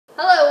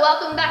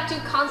welcome back to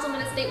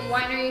Konzelmann Estate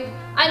Winery.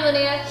 I'm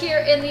Linnea, here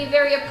in the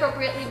very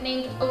appropriately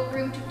named oak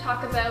room to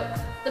talk about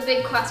the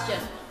big question: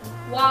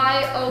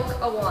 why oak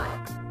a wine?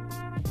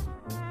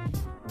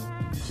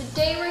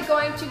 Today we're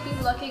going to be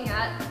looking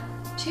at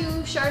two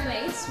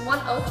Chardonnays,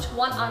 one oaked,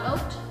 one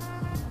unoaked.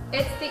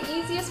 It's the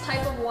easiest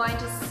type of wine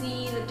to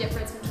see the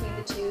difference between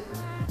the two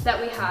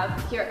that we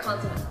have here at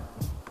Konzelmann.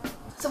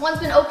 So one's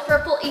been oaked for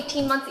a full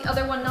 18 months, the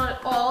other one not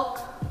at all.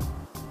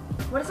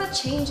 What does that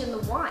change in the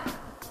wine?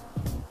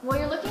 Well,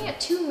 you're looking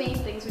at two main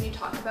things when you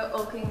talk about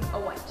oaking a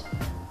white.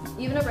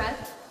 Even a red,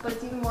 but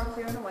it's even more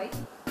clear in a white.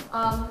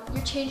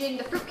 You're changing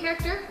the fruit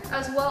character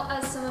as well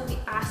as some of the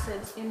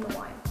acids in the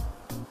wine.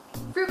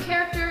 Fruit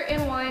character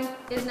in wine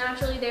is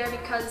naturally there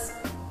because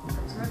it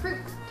comes from a fruit.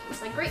 It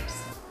tastes like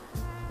grapes.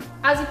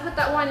 As you put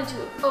that wine into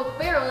an oak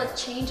barrel, it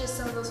changes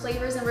some of those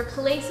flavors and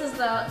replaces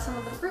some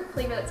of the fruit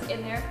flavor that's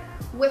in there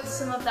with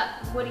some of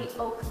that woody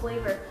oak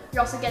flavor. You're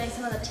also getting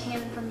some of the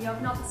tannin from the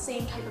oak, not the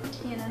same type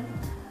of tannin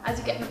as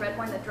you get in a red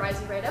wine that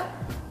dries you right out,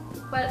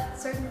 but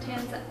certain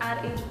tannins that add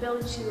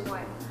ageability to the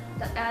wine,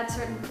 that add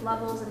certain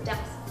levels and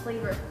depth of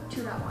flavor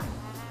to that wine.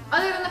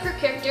 Other than the fruit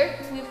character,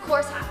 we of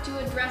course have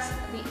to address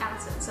the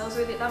acids. So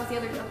that was the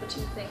other of the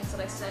two things that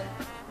I said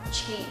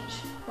change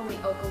when we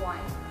oak a wine.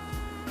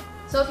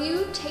 So if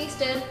you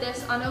tasted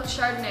this unoaked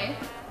Chardonnay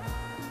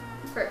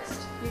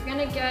first, you're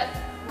gonna get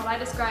what I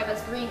describe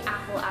as green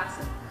apple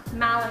acid.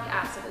 Malic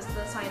acid is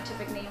the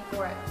scientific name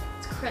for it.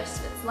 It's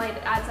crisp, it's light,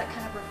 it adds that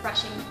kind of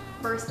refreshing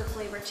burst of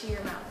flavor to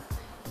your mouth.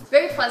 It's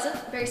very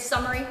pleasant, very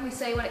summery, we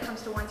say when it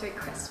comes to wines, very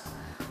crisp.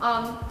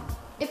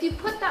 If you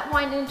put that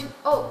wine into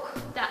oak,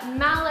 that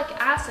malic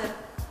acid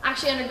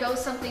actually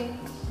undergoes something,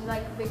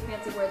 like big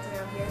fancy words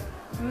around here,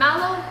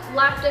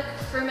 malolactic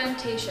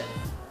fermentation.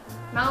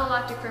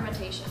 Malolactic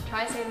fermentation.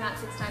 Try saying that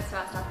 6 times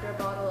fast after a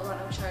bottle of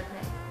unoaked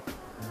Chardonnay.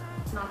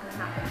 It's not going to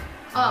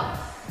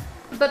happen.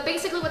 But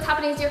basically what's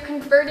happening is you're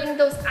converting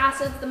those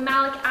acids, the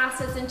malic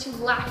acids, into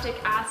lactic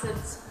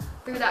acids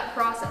through that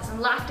process.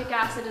 And lactic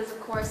acid is, of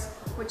course,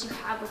 what you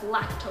have with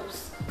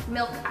lactose,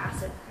 milk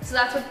acid. So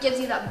that's what gives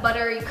you that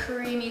buttery,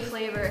 creamy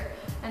flavor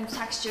and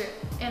texture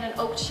in an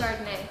oaked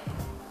Chardonnay.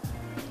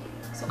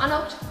 So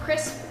unoaked,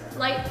 crisp,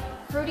 light,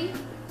 fruity.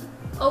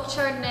 Oaked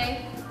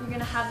Chardonnay, you're going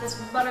to have this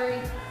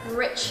buttery,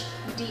 rich,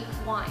 deep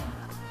wine.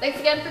 Thanks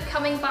again for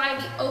coming by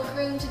the oak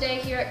room today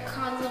here at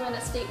Konzelmann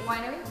Estate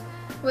Winery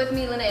with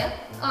me, Linnea.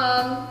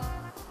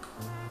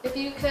 If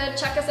you could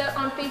check us out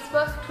on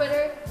Facebook,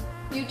 Twitter,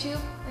 YouTube,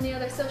 any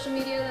other social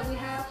media that we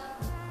have,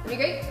 that'd be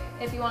great.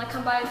 If you want to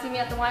come by and see me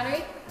at the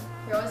winery,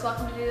 you're always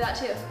welcome to do that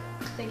too.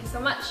 Thank you so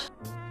much.